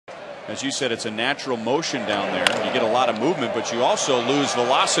As you said, it's a natural motion down there. You get a lot of movement, but you also lose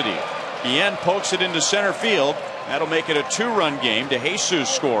velocity. Guillen pokes it into center field. That'll make it a 2-run game. DeJesus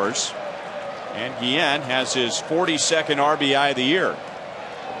scores. And Guillen has his 42nd RBI of the year.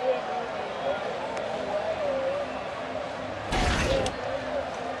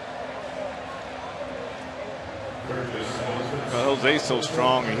 Well, Jose's so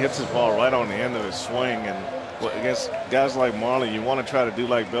strong. He hits his ball right on the end of his swing. And against guys like Marley, you want to try to do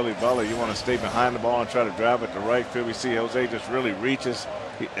like Billy Butler. You want to stay behind the ball and try to drive it to right field. We see Jose just really reaches.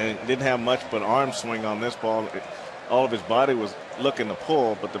 And didn't have much but arm swing on this ball. All of his body was looking to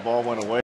pull, but the ball went away.